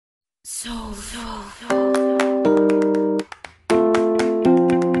It's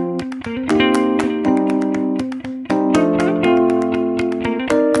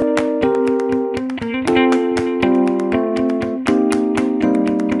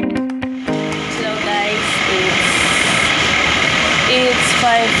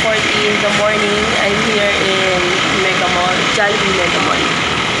 5:40 in the morning. I'm here in Mega Mall, Jollibee Mega Mall.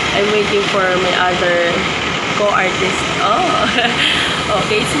 I'm waiting for my other co-artist. Oh,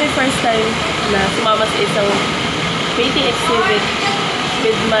 okay. It's my first time na sumama sa isang painting exhibit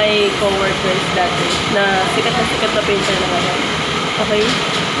with my co-workers dati na sikat na painter na ngayon. Okay?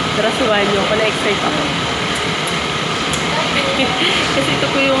 Tara, sumahan niyo ako. Na-excite ako. Kasi ito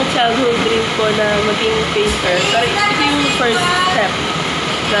po yung childhood dream ko na maging painter. Pero ito yung first step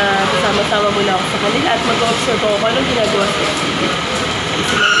na kasama-sama muna ako sa kanila at mag-observe ako kung anong ginagawa sa exhibit.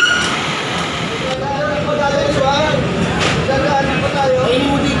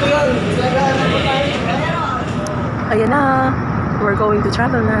 Ayan na. We're going to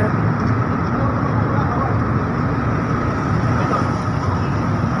travel na.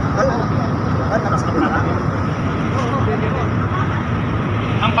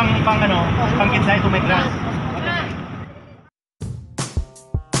 Ang pang gitna ito may glass.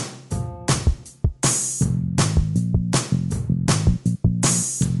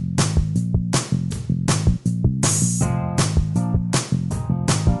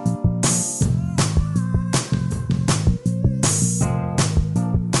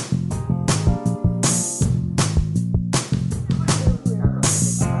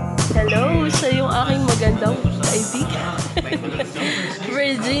 Hello, siya yung aking magandang kaibigan.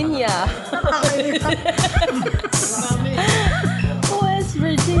 Virginia. West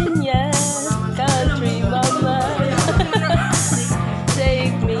Virginia, country mama.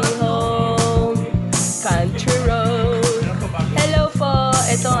 Take me home, country road. Hello po,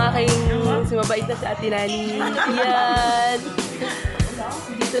 itong aking si mabait na si Ate Nani. Yan.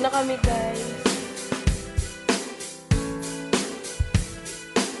 Dito na kami, guys.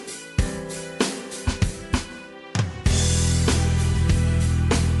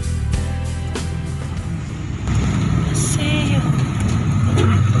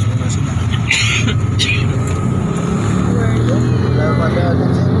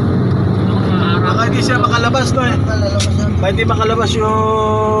 Baka hindi siya makalabas no eh. Baka hindi makalabas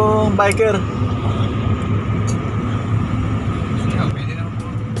yung biker.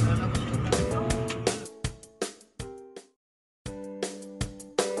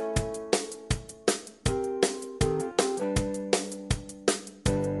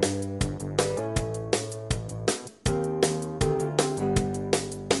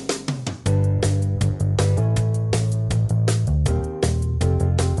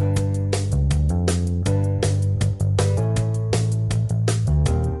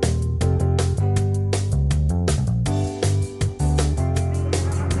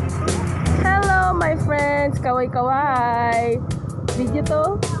 My friends, kaway-kaway. Video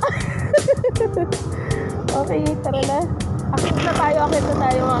to? Okay, tara na. Akit na tayo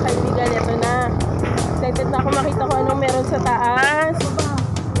mga kaibigan. Ito na. Excited na ako makita ko anong meron sa taas.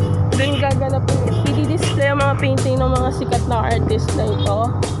 Doon gaganapin. I-display ang mga painting ng mga sikat na artist na ito.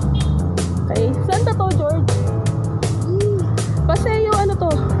 Okay. Saan to, George? Paseo, ano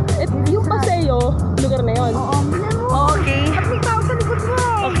to? Yung Paseo, lugar na yun. Okay. At may tao sa likod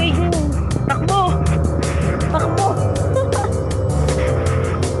mo. Okay, go. Takbo! Takbo!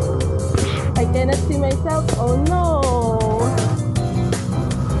 I cannot see myself. Oh no!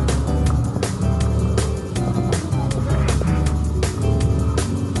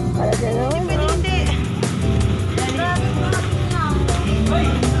 Para gano'n? Hindi.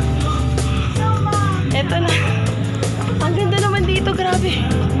 Eto na. Ang ganda naman dito, grabe.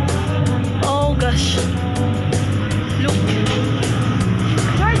 Oh gosh. Look.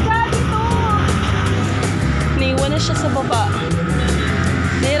 Naiwan na siya sa baba.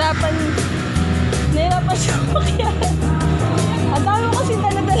 Nahirapan siya umakyat. Ang dami mo kasi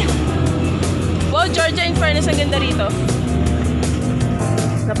dala-dala. Wow, Georgia, in fairness, ang ganda rito.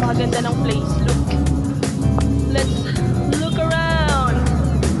 Napakaganda ng place. Look. Let's look around.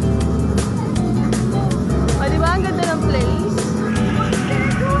 O, diba? Ang ganda ng place.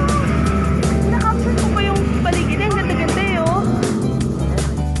 Na-capture ko pa yung paligid. Ang ganda-ganda eh, oh.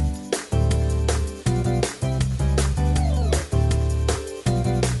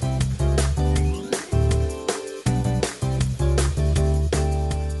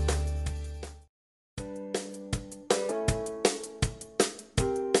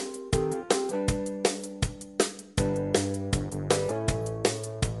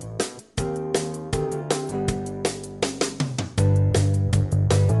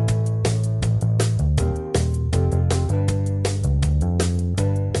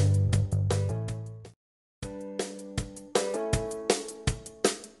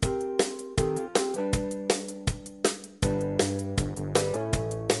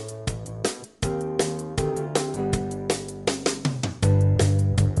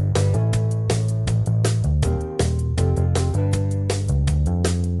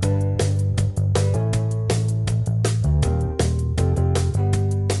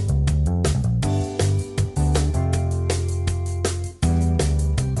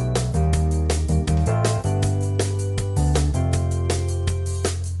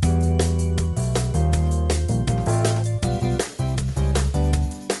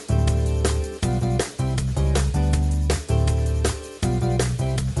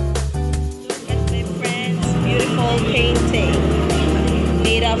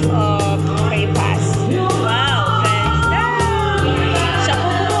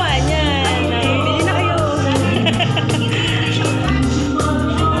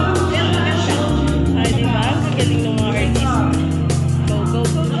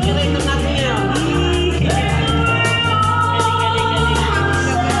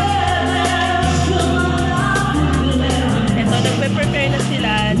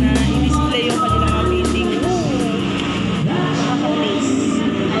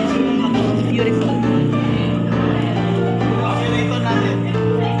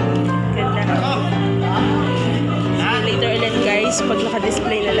 pag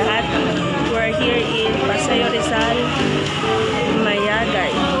naka-display na lahat. We're here in Paseo Rizal,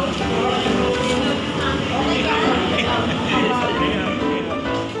 Mayagay.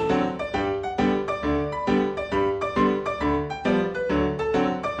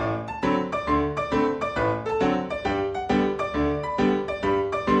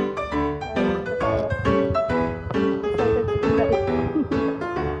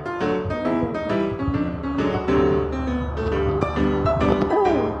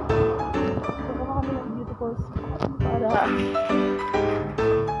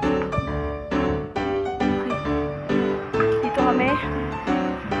 Para dito kami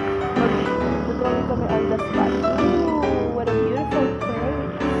mag-drawing kami on the spot. Ooh, what a beautiful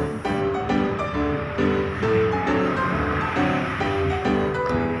place.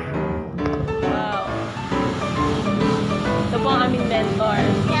 Wow. Ito po ang aming mentor.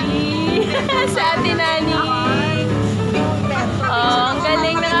 Si Ate Nani. Ang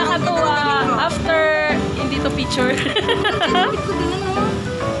galing, nakakatuwa. After hindi to picture.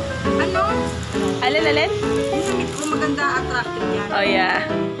 Ano? Alin? Yung sa ko maganda, attractive yan. Oh, yeah.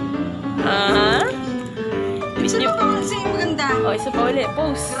 Isa pa pa kasi maganda. Oh, isa pa ulit.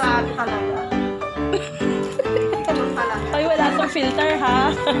 Pose. Grabe talaga. Picture talaga. Ay, wala tong filter,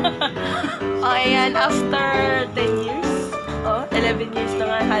 ha? Oh, ayan. After 10 years. Oh, 11 years na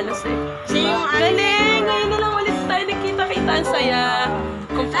nga halos eh. Siya yung Galing! Ngayon na lang ulit tayo nagkita-kita. Ang saya.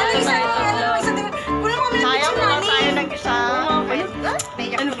 Kung paano tayo tatlo. Sayang mo tayo nag-isa.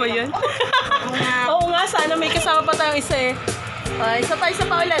 Ano ba yun? Oo nga, sana may kasama pa tayong isa eh. Isa pa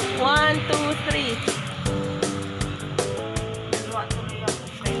ulit. 1, 2, 3.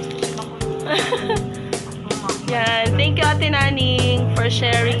 Yan. Thank you, Ate Naning, for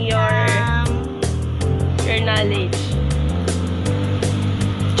sharing your knowledge.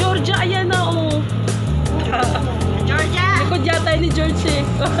 Georgia, ayan na, oh. Georgia! Likod yata ni George eh.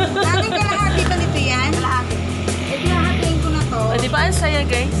 Daming kalahati pa nito yan? Kalahati. Eh, kalahatiin ko na to. O, di ba ang saya,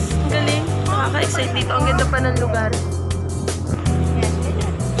 guys? Ang galing. Nakaka-excite dito. Ang ganda pa ng lugar.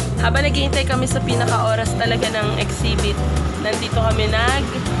 Habang naghihintay kami sa pinaka-oras talaga ng exhibit, nandito kami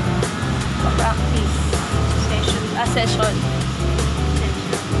nag-practice. Session.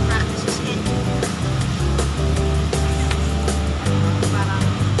 Practice is it. Parang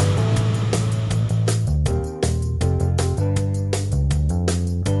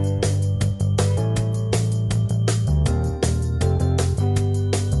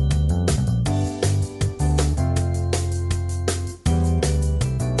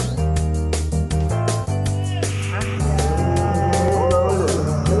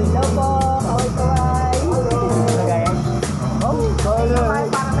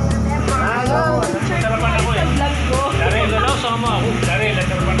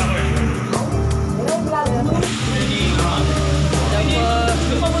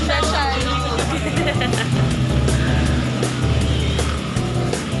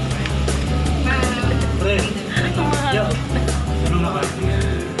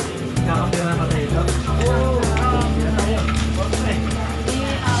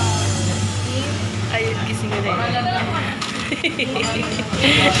ayun, gising na eh.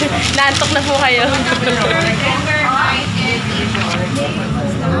 Naantok na po kayo.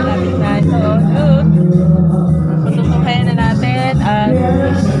 Malapit na ito. Patutukayan na natin at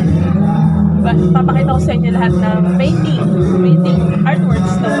papakita ko sa inyo lahat ng painting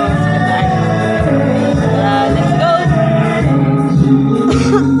artworks ng mga sikat na artworks. Let's go!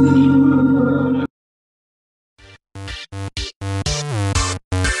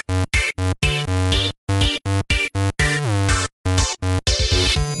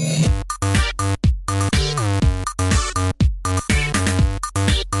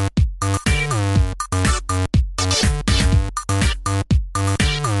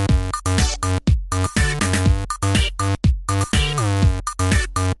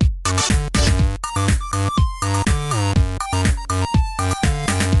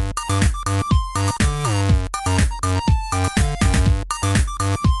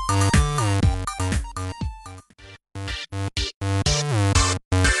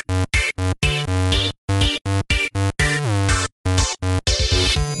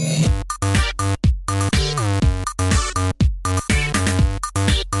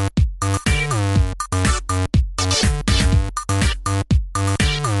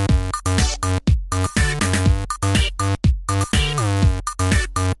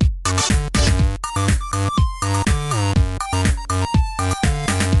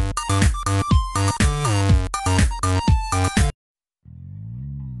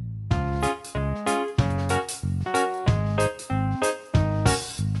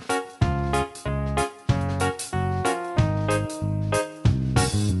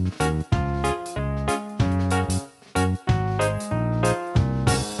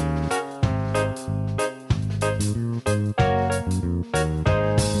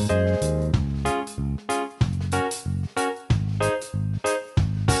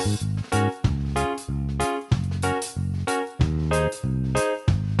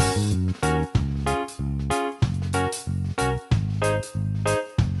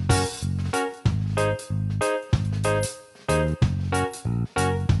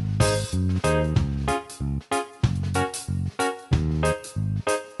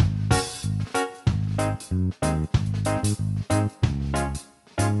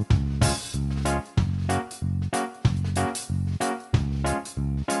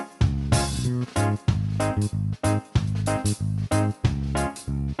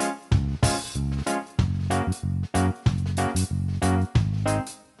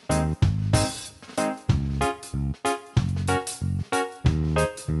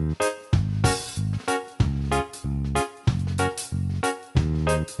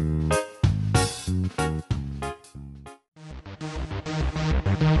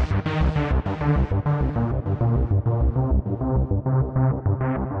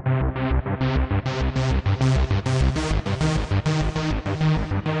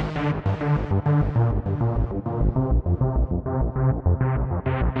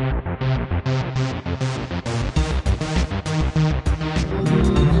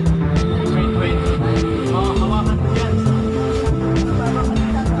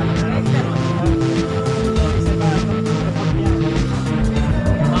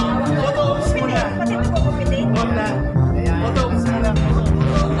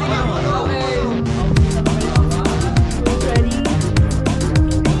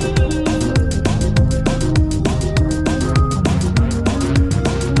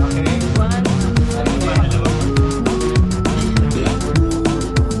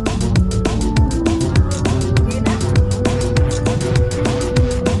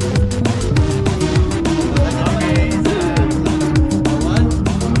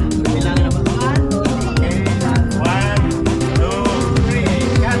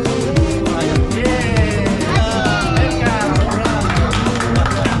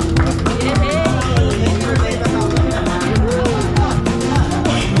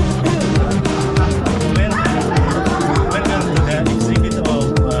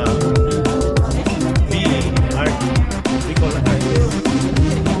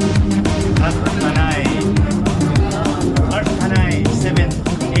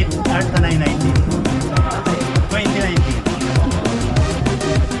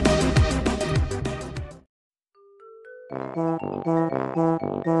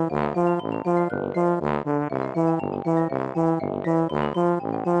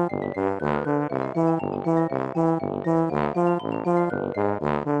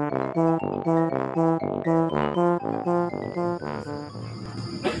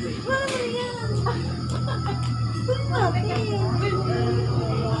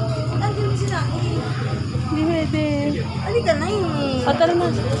 Andiyan si Naki. Hindi pwede. Halika na eh. O, tara na.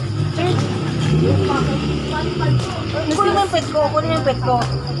 Church. Kunin mo yung pet ko. Kunin mo yung pet ko.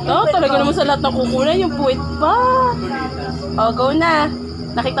 Oh, talaga naman sa lahat ng kukunan, yung puwit pa. Oh, go na.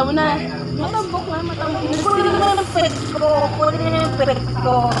 Nakita mo na. Matambok na, matambok na. Kunin mo yung pet ko. Kunin mo yung pet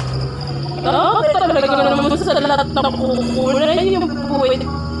ko. Oh, talaga naman sa lahat ng kukunan, yung puwit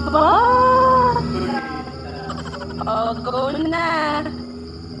pa. Oh, go na.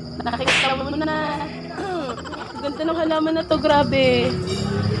 Nakita mo na. Ganda ng halaman na to, grabe.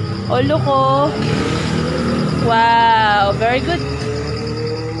 Oh, look oh. Wow, very good.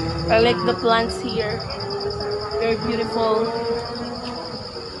 I like the plants here. Very beautiful.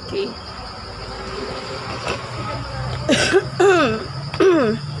 Okay.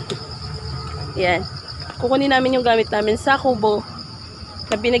 Yan. Kukunin namin yung gamit namin sa kubo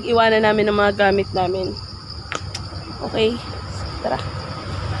na pinag-iwanan namin ng mga gamit namin. Okay. Tara.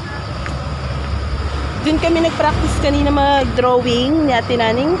 Dun kami nag-practice kanina mag-drawing ni Ate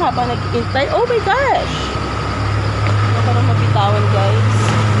Naning habang nag-intay. Oh my gosh! Parang mabitawan, guys.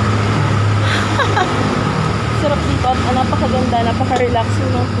 Sarap dito at napakaganda, napaka-relaxing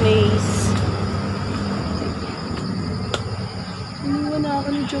ng place. Iniwan na ako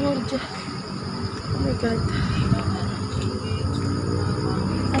ni Georgia. Oh my God.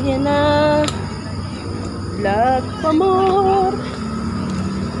 Ayan na. Love pa more.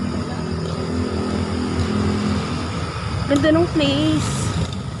 Ganda ng place.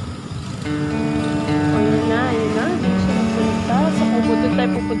 Ayun na, ayun na. Doon siya nagpunta. Sa kubo doon tayo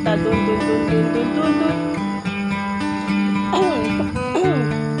pupunta. Doon.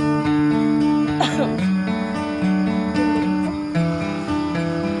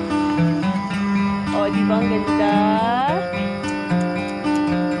 Oh, di ba ang ganda?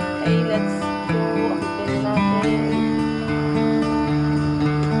 Okay, let's go. Akitin natin.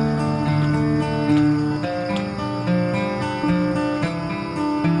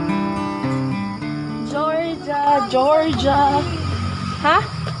 Georgia. Ha?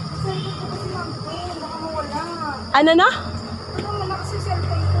 Ano na? Malakas yung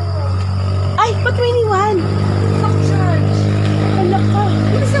cellphone ko. Ay, ba't may iniwan? Naka-charge. Wala ka.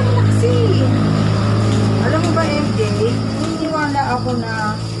 Bilis naman na kasi. Alam mo ba, MJ? Naniniwala ako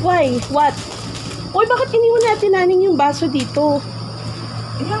na... Why? What? Uy, bakit iniwan natin naning yung baso dito?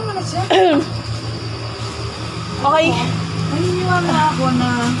 Ilang mo na siya? Okay. Naniniwala ako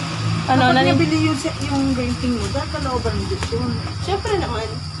na... Ano, kapag nabili yung renting mo, dahil kalooban mo dito yun. Siyempre naman.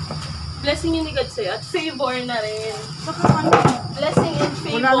 Blessing yun ni God sa'yo at favor na rin. Saka ano, Blessing and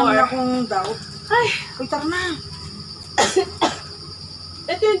favor. wala naman akong doubt. Ay, Uy, tara na.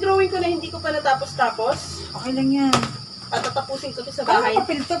 ito yung drawing ko na hindi ko pa natapos-tapos. Okay lang yan. At tatapusin ko to sa Ano bahay.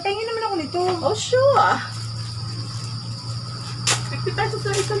 papel to? Pahingin naman ako nito. Oh, sure. 50 pesos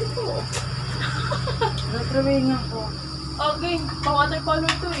lang isa nito. Retro-wing ako. Okay,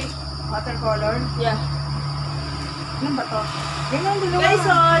 pang-watercolor to eh. Watercolor? Yeah. Ano ba to? Yung ang dalawa. Guys,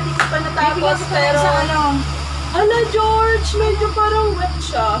 di ko pa natapos, pero... Sa ano? Ala, George, medyo parang wet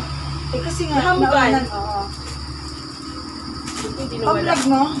siya. Eh kasi nga, Nahamgan. naulan, oo. Hindi nawala. Pag-vlog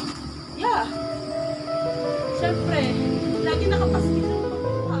mo? Yeah. Siyempre, lagi nakapaskit ang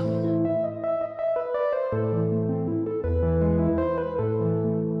pagkakami na.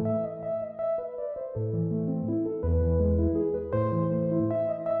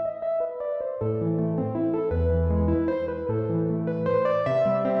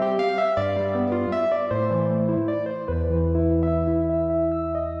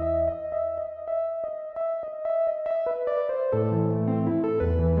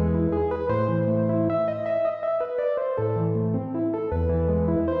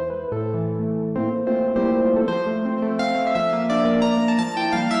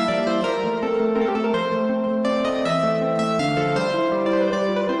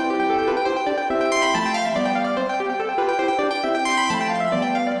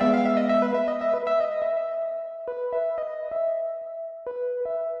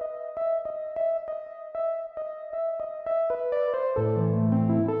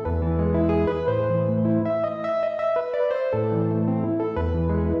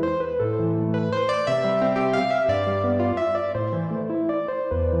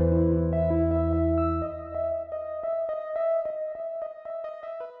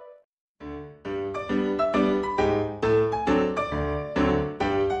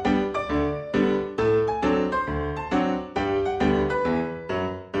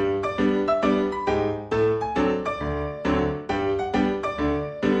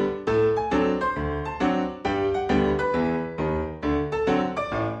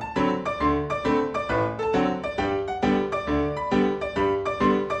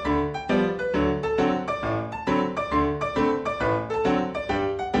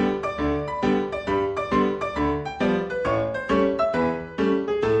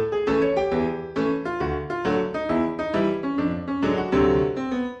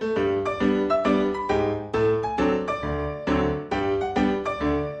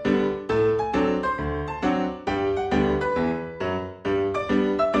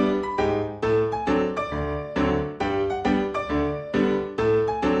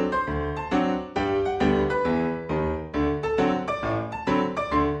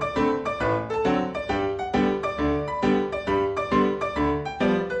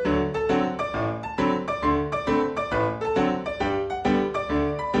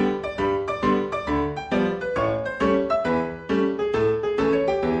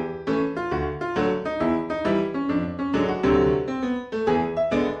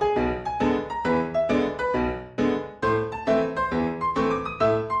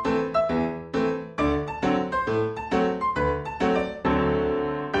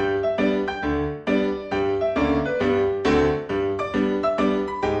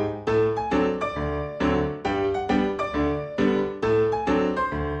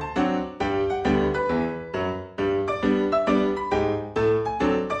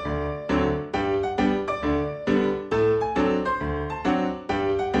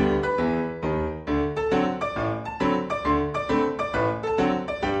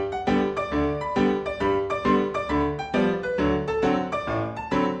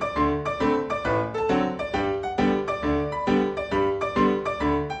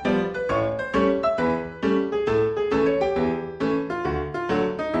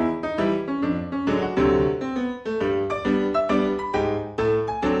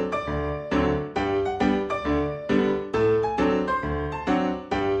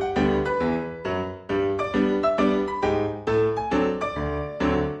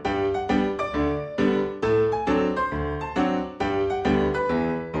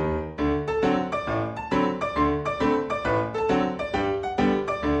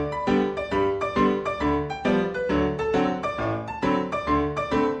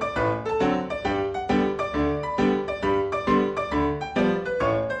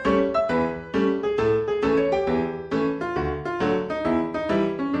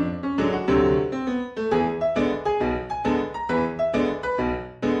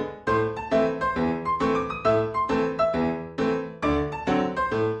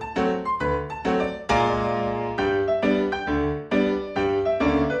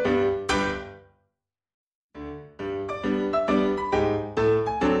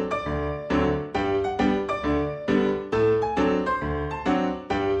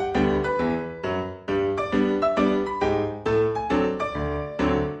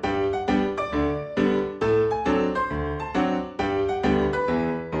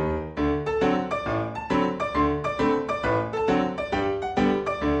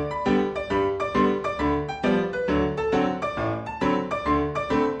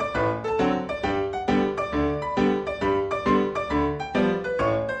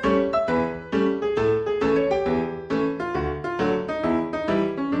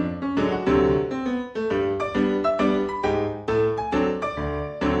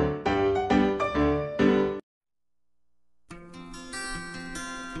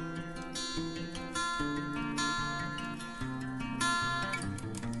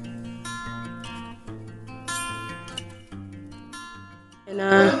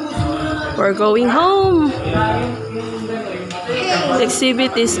 We're going home. The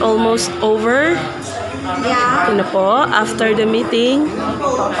exhibit is almost over. Yeah. Ano po, after the meeting,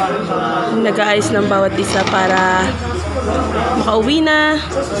 nag-aayos ng bawat isa para makauwi na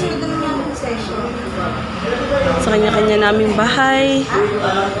sa kanya-kanya naming bahay.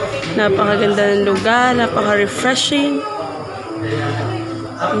 Napakaganda ng lugar, napaka-refreshing.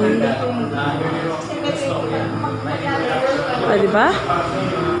 Diba?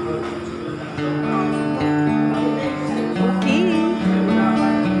 Okay.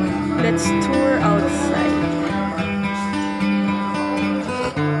 Let's tour outside.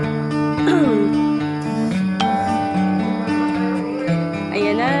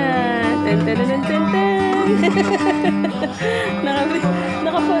 Ayan na. Ten ten ten ten ten. Naka-video.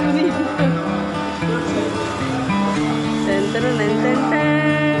 Ten ten ten ten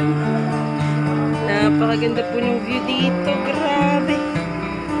ten. Napakaganda po ng view dito. Grabe.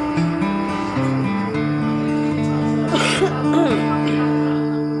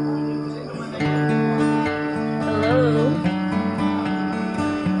 Hello.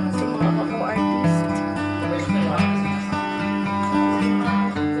 Si mga kapo-artist.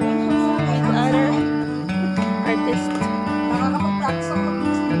 With other artists. Nakakapag-practice ako ng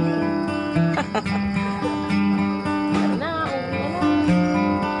music.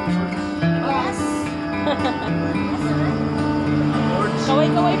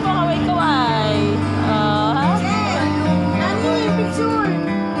 Kaway-kaway po, kaway-kaway. Nani, picture.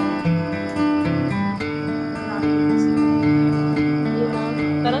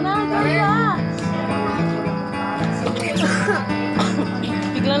 Tara na, tara na.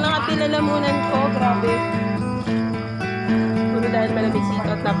 Biglang nakatilalamunan ko, grabe. Puro dahil malamig dito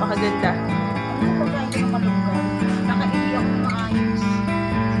at napakaganda. Ano pagkain ko ng malungkot? Nakaili ako maayos.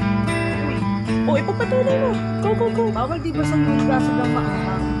 Oh, ipagpatuloy mo. Go, go, go. Bawal di ba sa yung kaso ng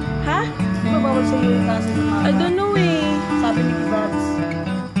maanghang? Ha? Di ba bawal sa yung kaso ng maanghang? I don't know eh. Sabi ni Kibabs.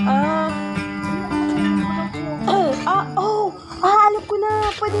 Alam ko na.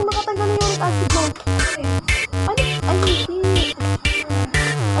 Pwedeng makatanggal na yung acid mo. Ano? Ay, hindi.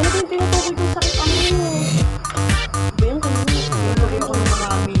 Ano ba yung tinutukoy kong sakit ang mo? Ba yung kanina? Tuloy ako ng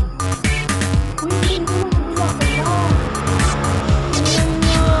marami. Uy, hindi ko magpapala pala.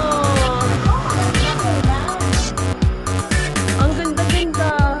 Ang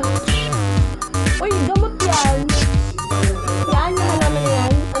ganda-ganda. Uy, gamot yan. Yan, yung naman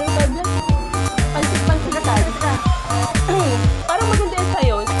yan. Ano yung tawag yan? Pansit-pansitan. Parang maganda yan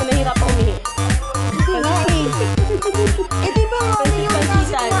sa'yo. Hindi ko nahirap ako umihi. Hindi nga eh. Eh di ba nga may yung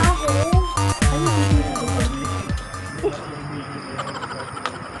kaso na ako?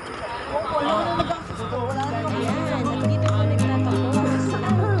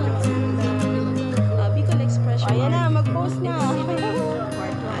 BICOL expression. Ayan na, mag-post na.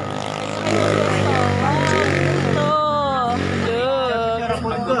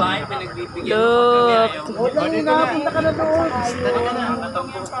 Look. Punta ka na doon.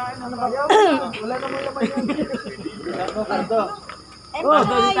 Wala namang laman yan.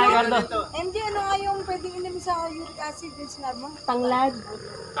 MJ, ano nga yung pwedeng inumin sa uric acid yung sinabi mo? Tanglad.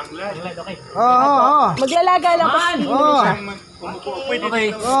 Oo. Maglalaga lang kasi.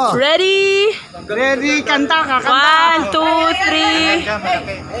 Okay. Ready? Ready, kanta ka, kanta. 1, 2, 3.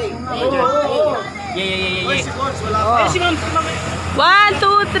 1,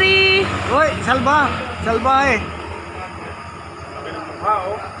 2, 3. Hoy, salba. Salba eh.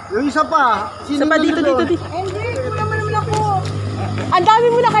 Yung isa pa. Isa pa dito, dito, dito. MJ, kulang mo naman ako. Ang dami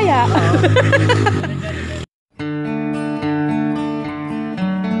mo na kaya?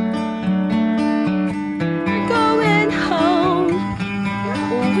 Going home.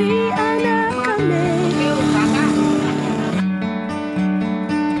 Uwian na kami.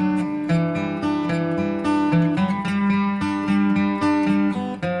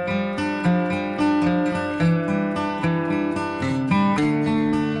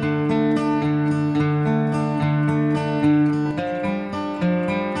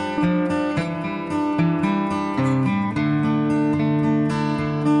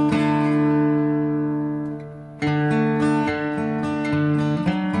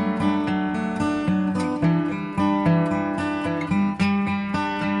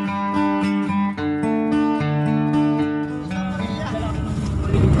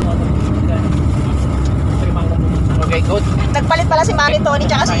 Okay, good. Nagpalit pala si Manny Tony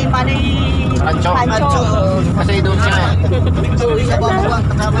tsaka si Manny Pancho. Kasi doon siya. Sa baba,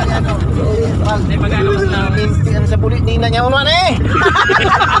 kasama niya. Ano sa bulit, nina niya. Ano eh?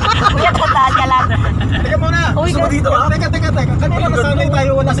 Kuya, tandaan ka lang. Teka muna. Gusto mo dito ha? Teka. Kanina nasanay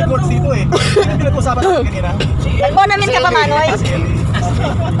tayo wala si Coach dito eh. Ano pinag-usapan natin kanina? Nagbonamin ka pa, Manoy?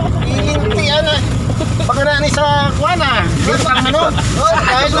 Hindi ano. Pagkaraan sa kuwana. Dito ang ano.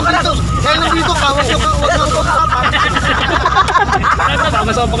 Dahil nandito ka, wag nyo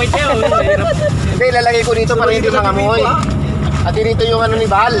Hindi, ilalagay ko dito para hindi mangamoy. At dito yung ano ni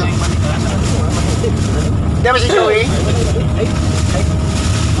Bal. Di ba si Joey?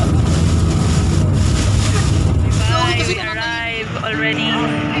 We arrived already.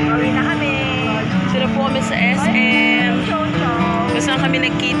 Pauwi na kami. Sino po kami sa SM. Kung saan kami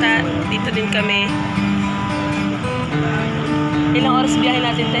nagkita, dito din kami. Ilang oras biyahe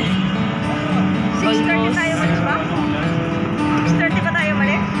natin, te? 6:30 tayo malis ba? 6:30 pa tayo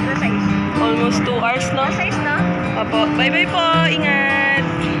malis? Almost 2 hours, no? 6 na? Opo. Bye-bye po. Ingat.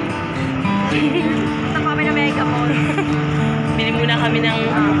 Punta kami na Mega Mall. Bili muna kami ng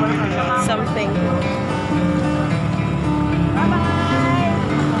something.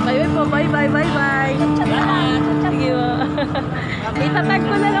 Bye-bye po. Bye-bye. Bye-bye. Sige po. Itatag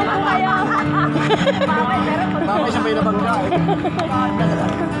ko na lang po kayo. Bakit siya may nabangga eh.